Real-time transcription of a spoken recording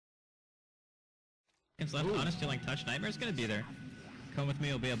seconds left. Honest Healing Touch. Nightmare's gonna be there. Come With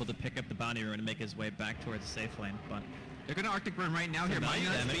Me will be able to pick up the bounty rune and make his way back towards the safe lane, but they're gonna Arctic Burn right now here.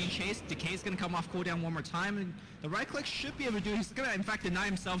 Minus being chased. Decay's gonna come off cooldown one more time, and the right click should be able to do it. He's gonna, in fact, deny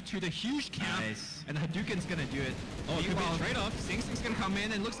himself to the huge camp, and the Hadouken's gonna do it. Oh, it could be a trade-off. Sing Sing's gonna come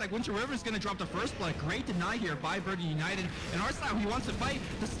in, and looks like Winter River's gonna drop the first blood. Great deny here by Burden United. And Arsenal, he wants to fight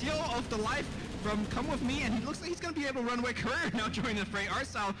the steal of the life from Come With Me, and he looks like he's gonna be able to run away. Courier now joining the fray.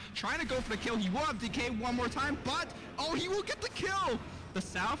 Arsenal trying to go for the kill. He will have Decay one more time, but oh, he will get the kill. The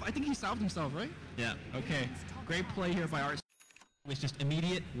salve, I think he salved himself, right? Yeah. Okay. Great play here by Arsenal. It was just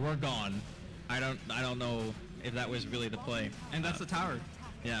immediate, we're gone. I don't know if that was really the play. And that's the tower.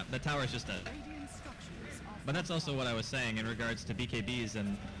 Yeah, the tower's just dead. But that's also what I was saying in regards to BKBs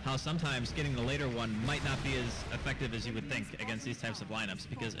and how sometimes getting the later one might not be as effective as you would think against these types of lineups,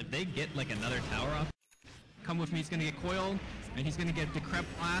 because if they get like another tower off, Come With Me, he's gonna get coiled, and he's gonna get Decrep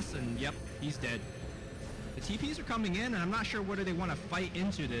Blast, and yep, he's dead. The TPs are coming in, and I'm not sure whether they want to fight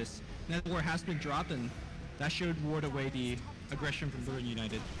into this. Net War has been dropped, and that should ward away the aggression from Burden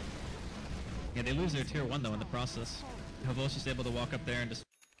United. Yeah, they lose their tier 1 though in the process. Havos just able to walk up there and just...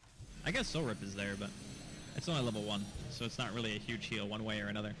 I guess Soul Rip is there, but it's only level 1, so it's not really a huge heal one way or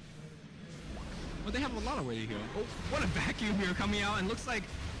another. Well, they have a lot of way to heal. Oh, what a vacuum here coming out, and looks like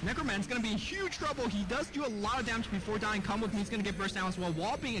Necroman's gonna be in huge trouble. He does do a lot of damage before dying. Come With Me, he's gonna get burst down as well.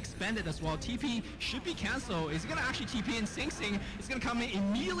 Wall being expended as well. TP should be cancelled. Is he gonna actually TP in? Sing Sing is gonna come in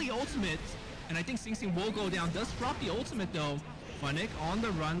immediately ultimate, and I think Sing Sing will go down. Does drop the ultimate though. Funnick on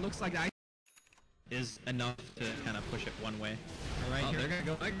the run. Looks like that is enough to kind of push it one way. All right, here they're gonna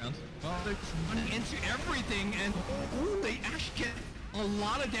go background. Well, they're running into everything, and they actually get a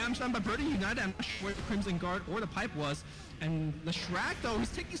lot of damage done by Burden United. I'm not sure where the Crimson Guard or the pipe was. And the Shrek, though, he's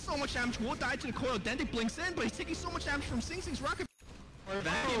taking so much damage, will die to the coil. Dende blinks in, but he's taking so much damage from Sing Sing's rocket.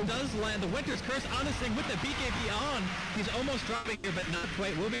 Vacuum does land. The Winter's Curse on this thing with the BKB on. He's almost dropping here, but not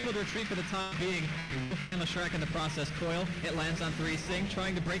quite. Will be able to retreat for the time being. And the Shrek in the process. Coil, it lands on 3. Sing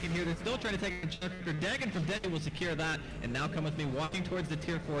trying to break in here. They're still trying to take a Chakra. Dagon from Dende will secure that. And now Come With Me walking towards the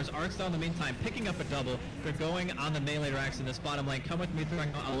tier 4s. Arkstar in the meantime picking up a double. They're going on the melee racks in this bottom lane. Come With Me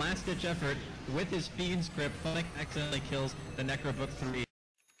throwing a last-ditch effort with his Fiend's Grip. Funnick accidentally kills the Necrobook 3.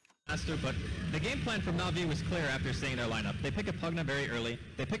 But the game plan from Na'Vi was clear after seeing their lineup. They pick a Pugna very early.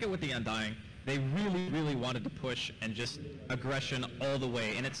 They pick it with the Undying. They really wanted to push and just aggression all the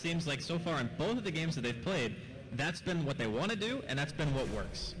way. And it seems like so far in both of the games that they've played, that's been what they want to do, and that's been what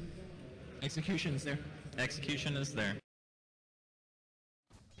works. Execution is there. Execution is there.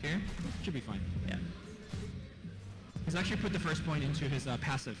 Here? Should be fine. Yeah. He's actually put the first point into his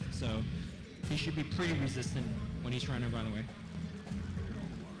passive, so he should be pretty resistant when he's trying to run away.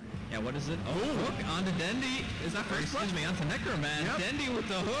 Yeah, what is it? Oh, hook onto Dendi. Is that first? Excuse me, onto Necroman. Yep. Dendi with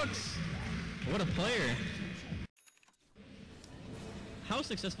the hooks. What a player. How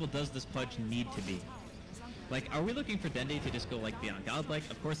successful does this pudge need to be? Like, are we looking for Dendi to just go like beyond godlike?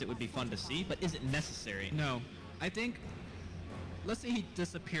 Of course it would be fun to see, but is it necessary? No. I think, let's say he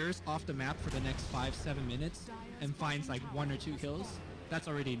disappears off the map for the next 5-7 minutes and finds like 1 or 2 kills. That's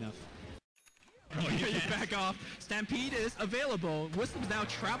already enough. Oh, you back off. Stampede is available. Wisdom's now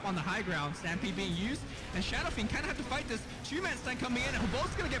trapped on the high ground. Stampede being used, and Shadow Fiend kind of have to fight this. 2-man stun coming in, and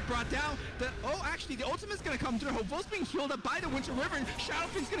Hovo's gonna get brought down. Actually, the ultimate's gonna come through. Hovo's being healed up by the Winter River, and Shadow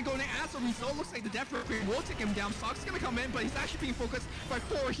Fiend's gonna go in as a result. Looks like the Death Reaper will take him down. Sock's gonna come in, but he's actually being focused by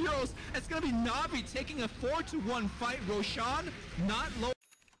 4 heroes. It's gonna be Na'Vi taking a 4-1 fight. Roshan not low.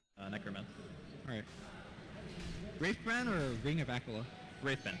 Necroman. Alright. Wraithbrand or Ring of Aquila?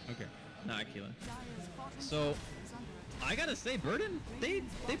 Wraithbrand. Okay. Not Aquila. So, I gotta say, Burden, they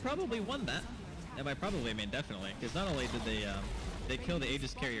probably won that. And by probably, I mean definitely. Because not only did they kill the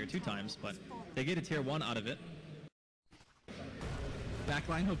Aegis carrier 2 times, but they get a tier 1 out of it.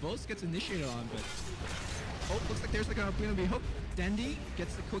 Backline Hovos gets initiated on, but... Oh, looks like there's gonna be hook. Dendi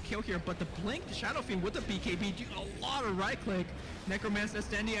gets the quick kill here, but the Blink, the Shadow Fiend with the BKB do a lot of right click. Necroman says,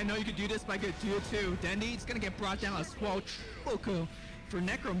 Dendi, I know you could do this, but I could do it too. Dendi, it's gonna get brought down as well. Triple kill for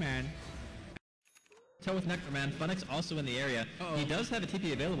Necroman. Toe with Necroman. Funnick's also in the area. He does have a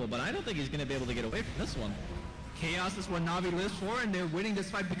TP available, but I don't think he's going to be able to get away from this one. Chaos is what Na'Vi lives for, and they're winning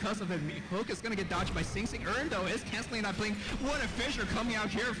this fight because of it. Hook is going to get dodged by Sing Sing. Earn, though, is canceling that blink. What a fissure coming out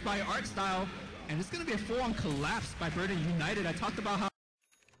here by Artstyle. And it's going to be a full-on collapse by Burden United. I talked about how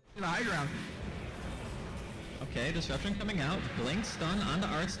the high ground. Okay, disruption coming out. Blink stun onto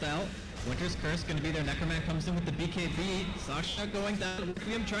Artstyle. Winter's Curse going to be there. Necroman comes in with the BKB. Sasha going down.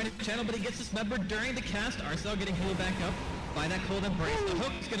 Requiem trying to channel, but he gets dismembered during the cast. Arcel getting healed back up by that cold embrace. The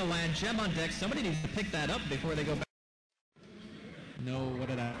hook's going to land. Gem on deck. Somebody needs to pick that up before they go back. know what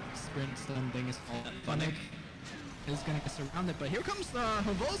that sprint stun thing is called. Funnick is gonna get surrounded, but here comes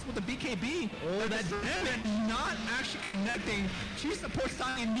Havos with the BKB. Oh, that's not actually connecting. She supports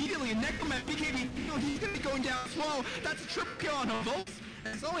Tani immediately. Necroman BKB, you know, he's gonna be going down as well. That's a triple kill on Havos.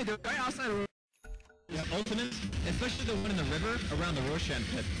 It's only the right outside of ultimates, especially the one in the river around the Roshan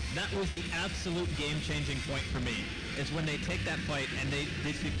pit. That was the absolute game-changing point for me. Is when they take that fight and they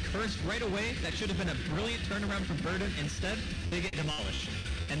get cursed right away. That should have been a brilliant turnaround for Burden. Instead, they get demolished.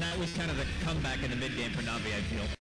 And that was kind of the comeback in the mid-game for Navi, I feel.